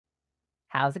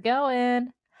How's it going?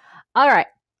 All right.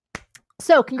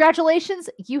 So, congratulations.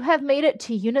 You have made it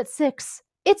to Unit 6.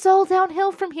 It's all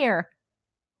downhill from here.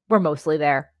 We're mostly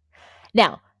there.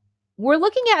 Now, we're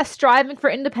looking at striving for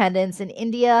independence in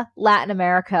India, Latin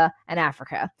America, and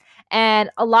Africa. And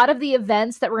a lot of the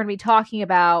events that we're going to be talking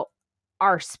about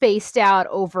are spaced out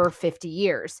over 50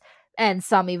 years, and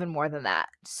some even more than that.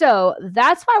 So,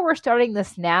 that's why we're starting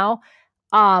this now.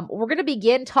 We're going to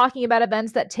begin talking about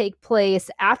events that take place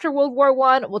after World War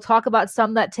One. We'll talk about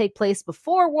some that take place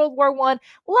before World War One.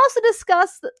 We'll also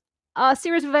discuss a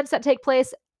series of events that take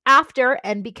place after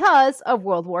and because of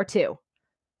World War Two.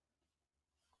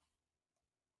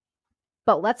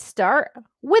 But let's start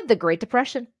with the Great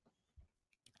Depression.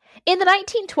 In the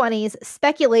 1920s,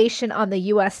 speculation on the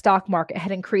U.S. stock market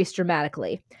had increased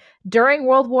dramatically. During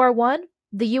World War I,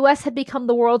 the U.S. had become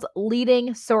the world's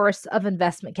leading source of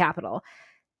investment capital.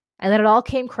 And then it all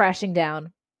came crashing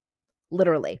down,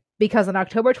 literally, because on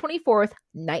October 24th,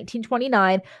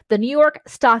 1929, the New York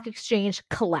Stock Exchange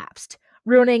collapsed,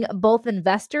 ruining both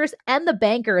investors and the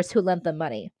bankers who lent them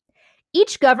money.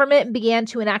 Each government began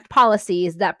to enact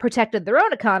policies that protected their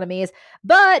own economies,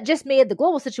 but just made the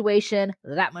global situation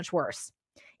that much worse.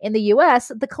 In the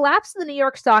US, the collapse of the New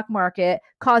York stock market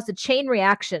caused a chain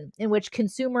reaction in which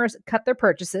consumers cut their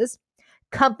purchases,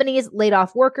 companies laid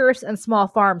off workers, and small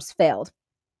farms failed.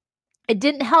 It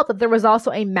didn't help that there was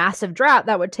also a massive drought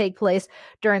that would take place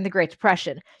during the Great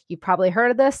Depression. You've probably heard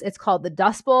of this. It's called the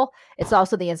Dust Bowl. It's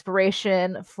also the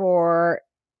inspiration for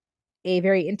a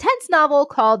very intense novel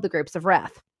called The Grapes of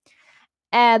Wrath.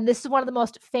 And this is one of the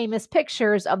most famous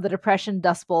pictures of the Depression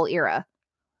Dust Bowl era.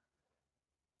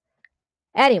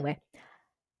 Anyway,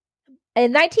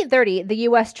 in 1930, the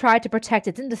U.S. tried to protect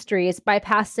its industries by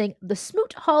passing the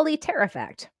Smoot-Hawley Tariff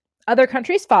Act. Other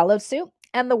countries followed suit,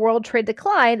 and the world trade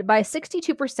declined by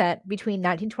 62% between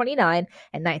 1929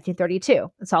 and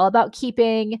 1932. It's all about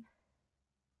keeping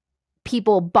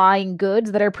people buying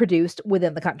goods that are produced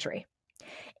within the country.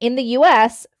 In the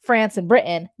US, France, and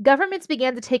Britain, governments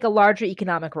began to take a larger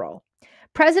economic role.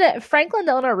 President Franklin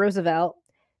Delano Roosevelt,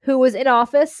 who was in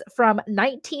office from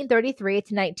 1933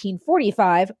 to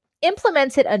 1945,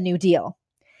 implemented a New Deal.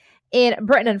 In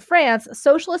Britain and France,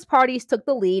 socialist parties took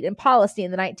the lead in policy in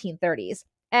the 1930s.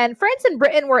 And France and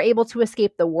Britain were able to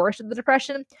escape the worst of the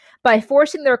Depression by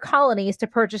forcing their colonies to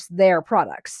purchase their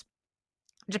products.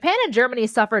 Japan and Germany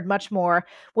suffered much more,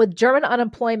 with German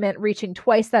unemployment reaching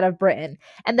twice that of Britain,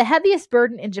 and the heaviest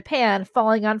burden in Japan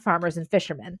falling on farmers and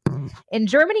fishermen. In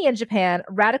Germany and Japan,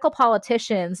 radical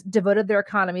politicians devoted their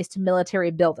economies to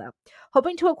military buildup,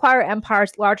 hoping to acquire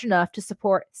empires large enough to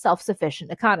support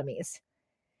self-sufficient economies.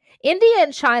 India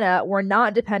and China were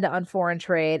not dependent on foreign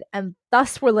trade and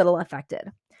thus were little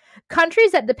affected.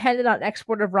 Countries that depended on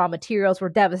export of raw materials were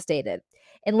devastated.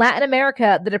 In Latin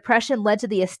America, the Depression led to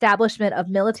the establishment of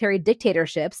military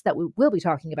dictatorships that we will be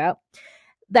talking about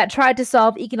that tried to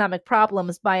solve economic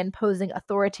problems by imposing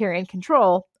authoritarian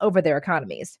control over their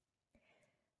economies.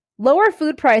 Lower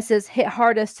food prices hit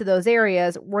hardest to those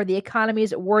areas where the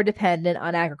economies were dependent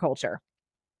on agriculture.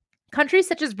 Countries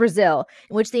such as Brazil,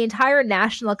 in which the entire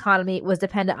national economy was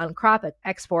dependent on crop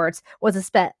exports, was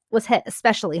hit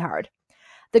especially hard.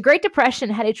 The Great Depression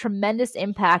had a tremendous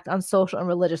impact on social and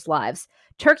religious lives.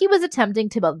 Turkey was attempting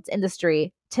to build its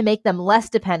industry to make them less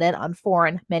dependent on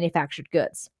foreign manufactured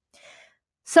goods.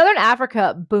 Southern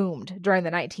Africa boomed during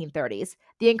the 1930s.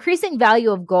 The increasing value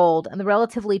of gold and the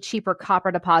relatively cheaper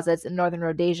copper deposits in northern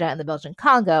Rhodesia and the Belgian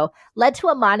Congo led to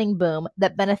a mining boom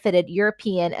that benefited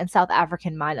European and South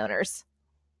African mine owners.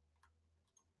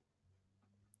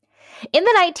 In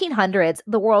the 1900s,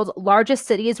 the world's largest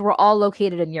cities were all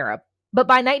located in Europe. But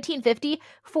by 1950,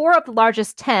 4 of the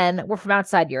largest 10 were from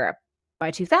outside Europe. By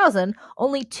 2000,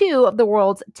 only 2 of the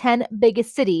world's 10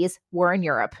 biggest cities were in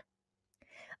Europe.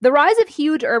 The rise of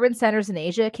huge urban centers in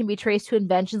Asia can be traced to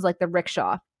inventions like the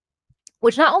rickshaw,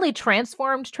 which not only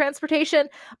transformed transportation,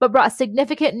 but brought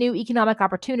significant new economic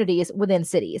opportunities within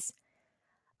cities.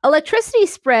 Electricity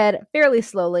spread fairly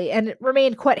slowly and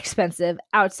remained quite expensive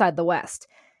outside the West,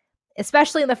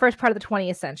 especially in the first part of the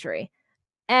 20th century.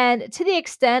 And to the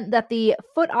extent that the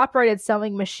foot-operated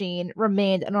sewing machine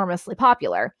remained enormously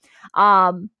popular.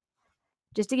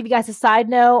 Just to give you guys a side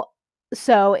note,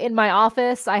 so in my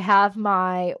office, I have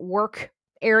my work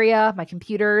area, my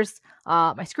computers,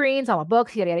 my screens, all my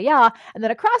books, yada, yada, yada. And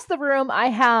then across the room, I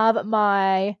have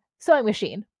my sewing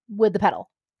machine with the pedal.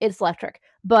 It's electric.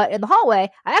 But in the hallway,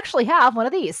 I actually have one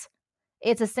of these.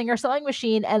 It's a Singer sewing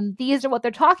machine, and these are what they're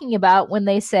talking about when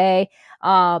they say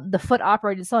the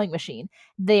foot-operated sewing machine.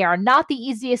 They are not the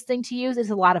easiest thing to use. It's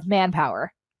a lot of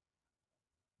manpower.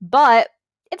 But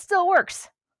it still works.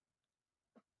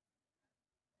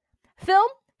 Film,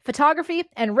 photography,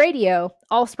 and radio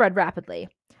all spread rapidly.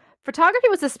 Photography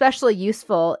was especially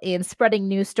useful in spreading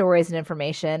news stories and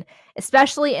information,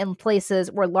 especially in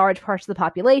places where large parts of the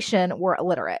population were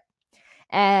illiterate.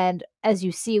 And as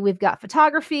you see, we've got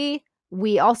photography.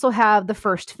 We also have the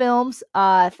first films.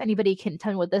 If anybody can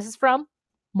tell me what this is from,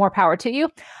 more power to you.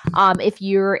 If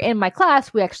you're in my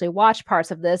class, we actually watch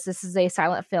parts of this. This is a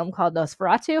silent film called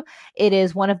Nosferatu. It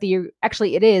is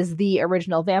it is the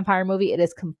original vampire movie. It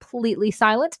is completely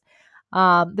silent.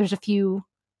 There's a few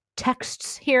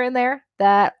texts here and there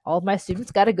that all of my students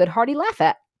got a good hearty laugh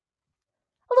at.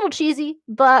 A little cheesy,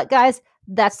 but guys,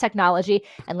 that's technology.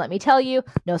 And let me tell you,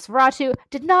 Nosferatu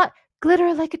did not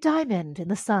glitter like a diamond in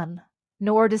the sun,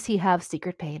 nor does he have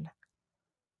secret pain.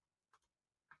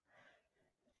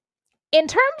 In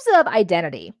terms of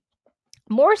identity,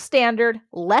 more standard,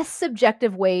 less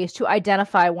subjective ways to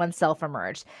identify oneself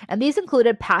emerged, and these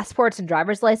included passports and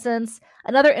driver's license.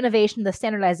 Another innovation in the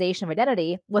standardization of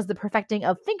identity was the perfecting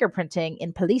of fingerprinting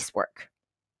in police work.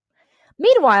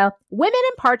 Meanwhile, women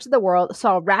in parts of the world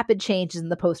saw rapid changes in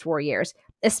the post-war years,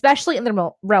 especially in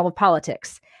the realm of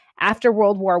politics. After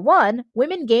World War I,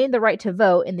 women gained the right to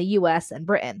vote in the US and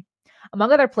Britain,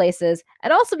 among other places,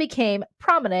 and also became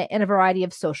prominent in a variety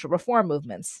of social reform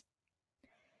movements.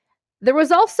 There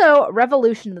was also a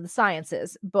revolution in the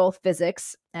sciences, both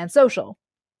physics and social.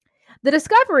 The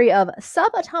discovery of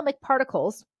subatomic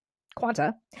particles,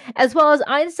 quanta, as well as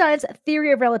Einstein's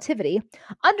theory of relativity,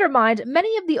 undermined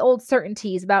many of the old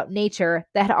certainties about nature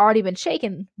that had already been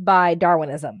shaken by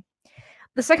Darwinism.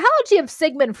 The psychology of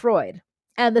Sigmund Freud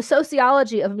and the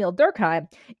sociology of Emile Durkheim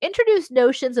introduced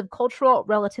notions of cultural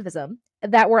relativism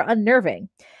that were unnerving.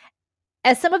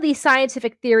 As some of these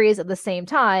scientific theories at the same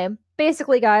time,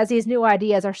 basically, guys, these new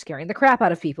ideas are scaring the crap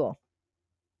out of people.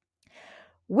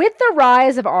 With the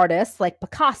rise of artists like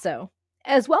Picasso,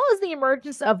 as well as the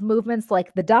emergence of movements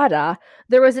like the Dada,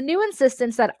 there was a new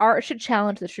insistence that art should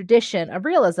challenge the tradition of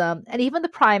realism and even the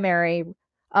primary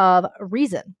of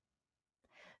reason.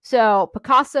 So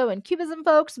Picasso and Cubism,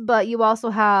 folks, but you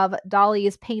also have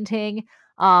Dali's painting.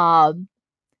 The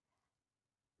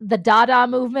Dada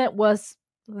movement was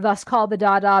thus called the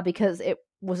Dada because it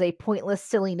was a pointless,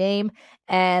 silly name.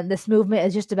 And this movement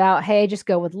is just about, hey, just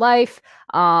go with life.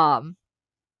 Don't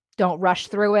rush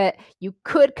through it. You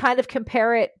could kind of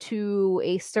compare it to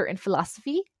a certain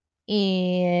philosophy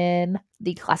in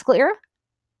the classical era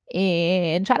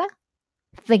in China.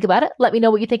 Think about it. Let me know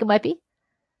what you think it might be.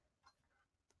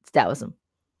 It's Taoism.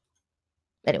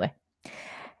 Anyway.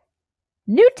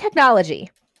 New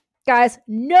technology. Guys,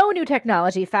 no new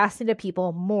technology fascinated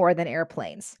people more than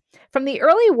airplanes. From the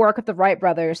early work of the Wright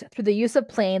brothers through the use of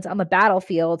planes on the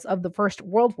battlefields of the First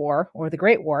World War, or the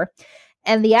Great War,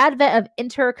 and the advent of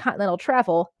intercontinental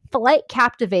travel, flight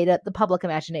captivated the public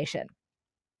imagination.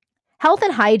 Health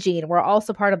and hygiene were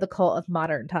also part of the cult of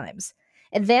modern times.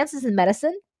 Advances in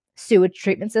medicine, sewage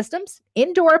treatment systems,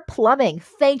 indoor plumbing,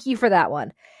 thank you for that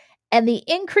one, and the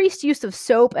increased use of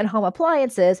soap and home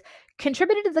appliances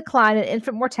contributed to the decline in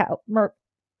infant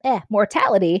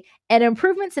mortality and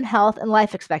improvements in health and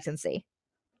life expectancy.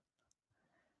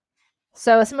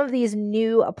 So some of these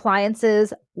new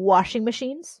appliances, washing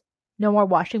machines, no more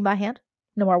washing by hand,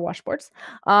 no more washboards.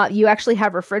 You actually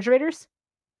have refrigerators.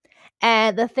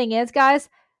 And the thing is, guys,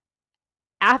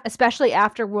 especially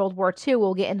after World War II,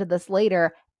 we'll get into this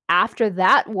later, after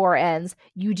that war ends,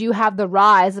 you do have the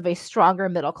rise of a stronger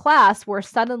middle class where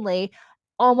suddenly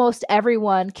almost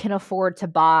everyone can afford to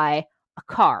buy a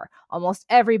car. Almost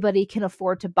everybody can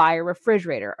afford to buy a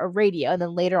refrigerator, a radio, and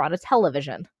then later on a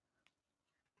television.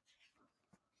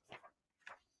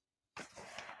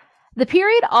 The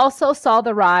period also saw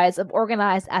the rise of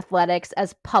organized athletics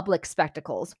as public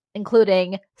spectacles,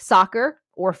 including soccer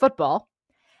or football,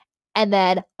 and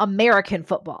then American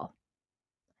football,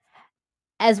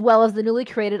 as well as the newly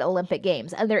created Olympic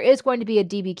Games. And there is going to be a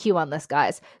DBQ on this,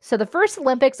 guys. So the first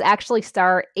Olympics actually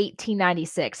start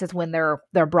 1896 is when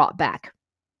they're brought back.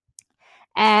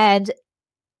 And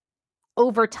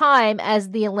over time,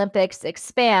 as the Olympics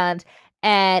expand,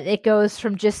 and it goes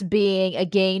from just being a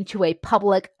game to a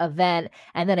public event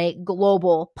and then a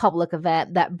global public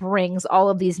event that brings all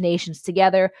of these nations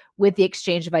together with the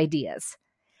exchange of ideas.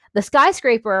 The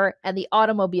skyscraper and the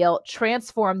automobile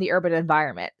transformed the urban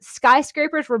environment.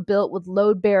 Skyscrapers were built with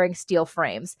load-bearing steel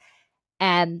frames,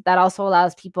 and that also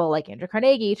allows people like Andrew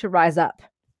Carnegie to rise up.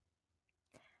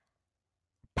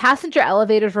 Passenger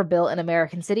elevators were built in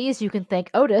American cities. You can thank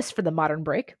Otis for the modern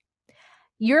break.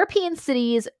 European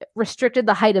cities restricted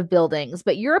the height of buildings,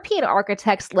 but European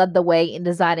architects led the way in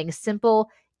designing simple,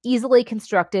 easily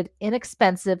constructed,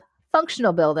 inexpensive,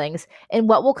 functional buildings in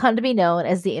what will come to be known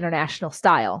as the International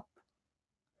style.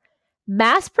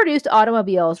 Mass-produced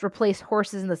automobiles replaced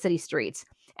horses in the city streets,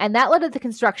 and that led to the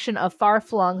construction of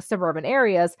far-flung suburban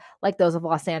areas like those of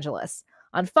Los Angeles.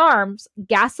 On farms,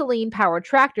 gasoline-powered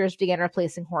tractors began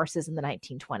replacing horses in the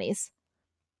 1920s.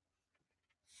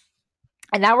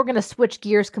 And now we're going to switch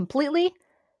gears completely,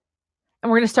 and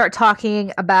we're going to start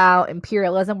talking about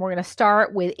imperialism. We're going to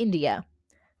start with India.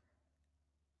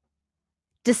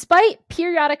 Despite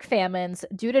periodic famines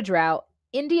due to drought,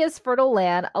 India's fertile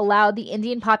land allowed the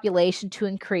Indian population to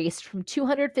increase from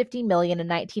 250 million in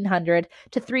 1900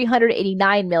 to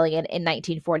 389 million in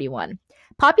 1941.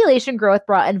 Population growth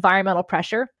brought environmental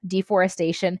pressure,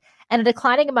 deforestation, and a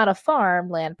declining amount of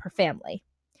farmland per family.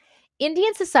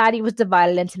 Indian society was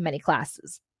divided into many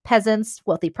classes: peasants,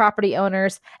 wealthy property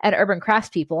owners, and urban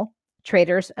craftspeople,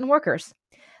 traders, and workers.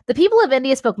 The people of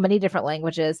India spoke many different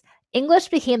languages. English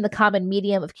became the common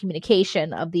medium of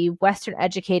communication of the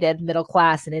Western-educated middle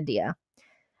class in India.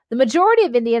 The majority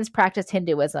of Indians practiced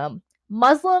Hinduism.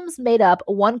 Muslims made up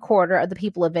 1/4 of the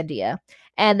people of India,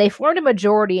 and they formed a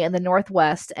majority in the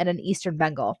northwest and in eastern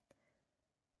Bengal.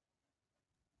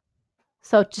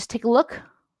 So just take a look.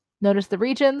 Notice the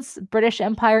regions: British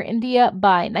Empire, India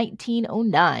by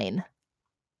 1909.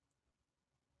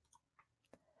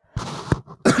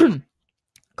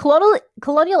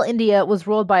 Colonial India was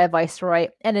ruled by a viceroy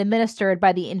and administered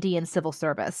by the Indian civil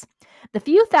service. The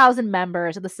few thousand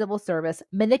members of the civil service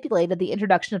manipulated the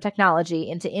introduction of technology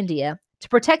into India to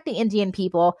protect the Indian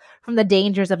people from the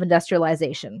dangers of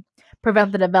industrialization,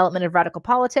 prevent the development of radical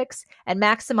politics, and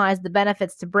maximize the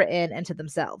benefits to Britain and to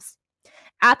themselves.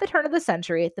 At the turn of the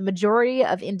century, the majority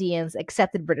of Indians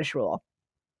accepted British rule.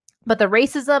 But the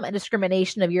racism and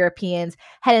discrimination of Europeans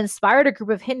had inspired a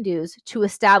group of Hindus to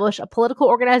establish a political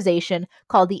organization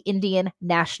called the Indian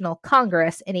National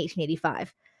Congress in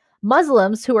 1885.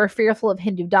 Muslims who were fearful of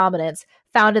Hindu dominance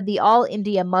founded the All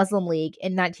India Muslim League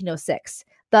in 1906,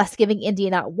 thus giving India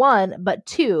not one, but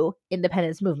two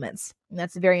independence movements. And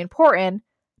that's very important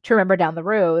to remember down the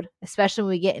road, especially when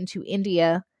we get into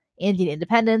Indian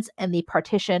independence, and the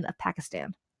partition of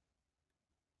Pakistan.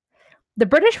 The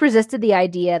British resisted the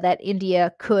idea that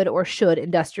India could or should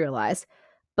industrialize,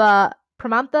 but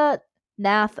Pramanta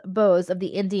Nath Bose of the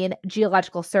Indian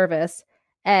Geological Service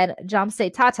and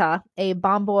Jamset Tata, a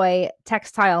Bombay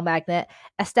textile magnate,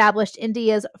 established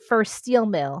India's first steel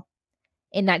mill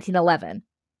in 1911.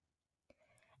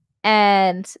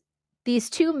 And these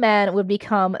two men would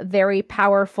become very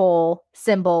powerful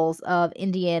symbols of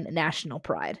Indian national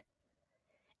pride.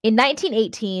 In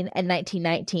 1918 and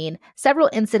 1919,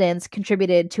 several incidents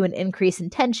contributed to an increase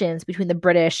in tensions between the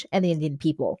British and the Indian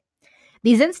people.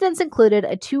 These incidents included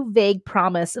a too vague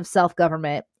promise of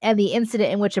self-government and the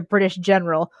incident in which a British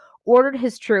general ordered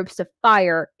his troops to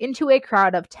fire into a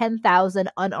crowd of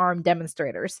 10,000 unarmed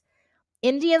demonstrators.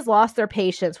 Indians lost their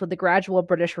patience with the gradual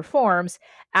British reforms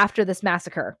after this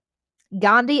massacre.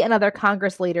 Gandhi and other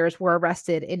Congress leaders were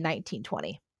arrested in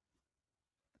 1920.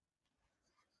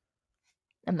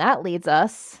 And that leads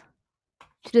us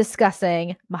to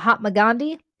discussing Mahatma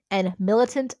Gandhi and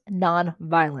militant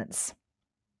nonviolence.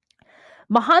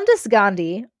 Mohandas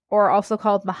Gandhi, or also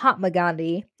called Mahatma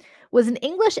Gandhi, was an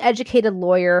English-educated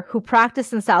lawyer who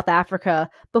practiced in South Africa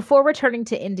before returning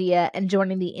to India and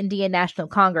joining the Indian National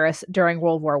Congress during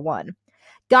World War I.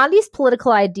 Gandhi's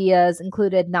political ideas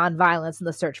included nonviolence and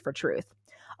the search for truth.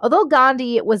 Although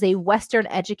Gandhi was a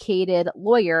Western-educated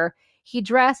lawyer, he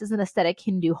dressed as an ascetic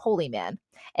Hindu holy man,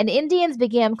 and Indians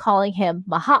began calling him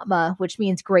Mahatma, which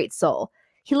means great soul.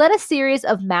 He led a series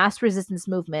of mass resistance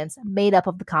movements made up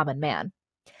of the common man.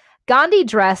 Gandhi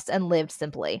dressed and lived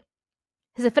simply.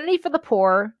 His affinity for the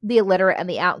poor, the illiterate, and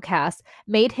the outcast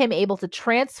made him able to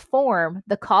transform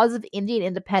the cause of Indian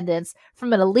independence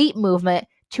from an elite movement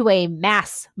to a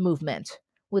mass movement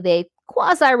with a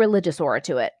quasi-religious aura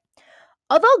to it.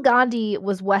 Although Gandhi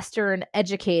was Western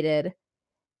educated,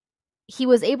 he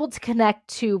was able to connect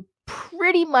to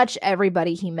pretty much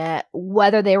everybody he met,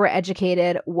 whether they were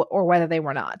educated or whether they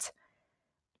were not.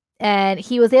 And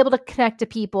he was able to connect to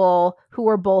people who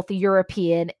were both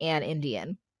European and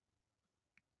Indian.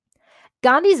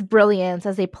 Gandhi's brilliance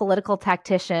as a political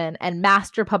tactician and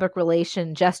master public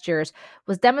relation gestures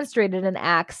was demonstrated in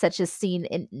acts such as seen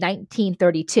in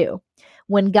 1932,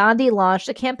 when Gandhi launched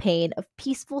a campaign of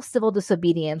peaceful civil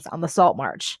disobedience on the Salt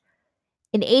March,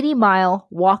 an 80-mile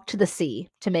walk to the sea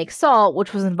to make salt,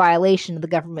 which was in violation of the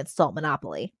government's salt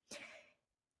monopoly,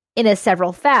 in his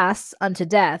several fasts unto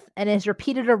death, and his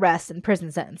repeated arrests and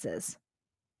prison sentences.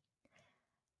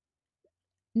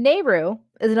 Nehru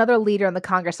is another leader in the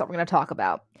Congress that we're going to talk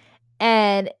about.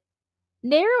 And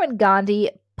Nehru and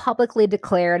Gandhi publicly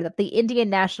declared that the Indian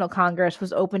National Congress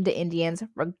was open to Indians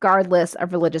regardless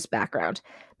of religious background.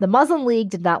 The Muslim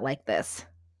League did not like this.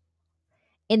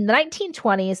 In the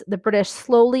 1920s, the British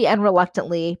slowly and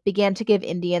reluctantly began to give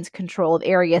Indians control of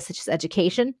areas such as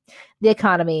education, the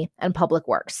economy, and public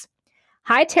works.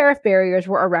 High tariff barriers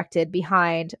were erected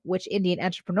behind which Indian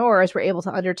entrepreneurs were able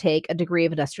to undertake a degree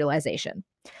of industrialization.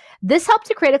 This helped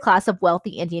to create a class of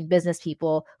wealthy Indian business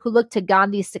people who looked to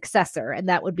Gandhi's successor, and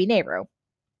that would be Nehru,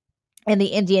 and the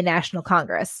Indian National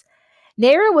Congress.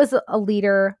 Nehru was a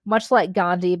leader much like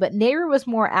Gandhi, but Nehru was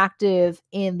more active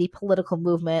in the political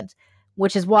movement,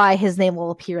 which is why his name will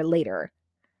appear later.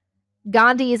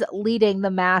 Gandhi is leading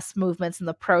the mass movements and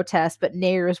the protests, but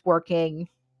Nehru is working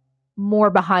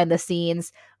more behind the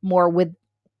scenes, more with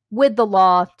the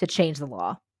law to change the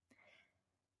law.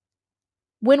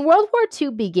 When World War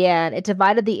II began, it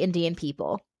divided the Indian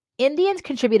people. Indians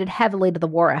contributed heavily to the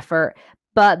war effort,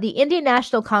 but the Indian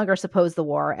National Congress opposed the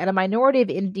war, and a minority of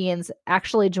Indians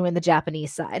actually joined the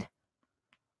Japanese side.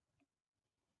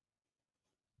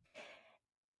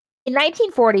 In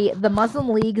 1940, the Muslim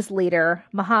League's leader,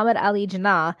 Muhammad Ali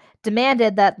Jinnah,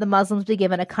 demanded that the Muslims be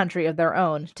given a country of their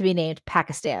own, to be named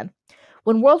Pakistan.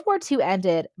 When World War II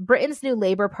ended, Britain's new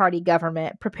Labour Party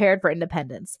government prepared for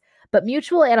independence, but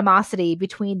mutual animosity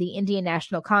between the Indian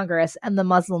National Congress and the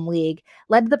Muslim League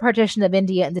led to the partition of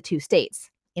India into two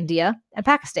states, India and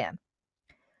Pakistan.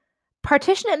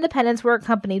 Partition and independence were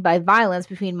accompanied by violence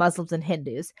between Muslims and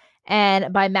Hindus,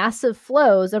 and by massive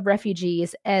flows of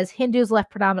refugees as Hindus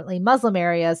left predominantly Muslim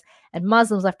areas and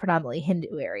Muslims left predominantly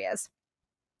Hindu areas.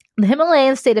 The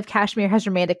Himalayan state of Kashmir has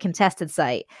remained a contested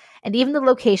site, and even the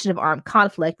location of armed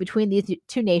conflict between these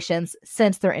two nations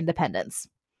since their independence.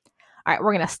 All right,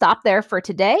 we're going to stop there for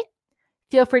today.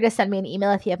 Feel free to send me an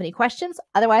email if you have any questions.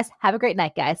 Otherwise, have a great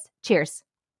night, guys. Cheers.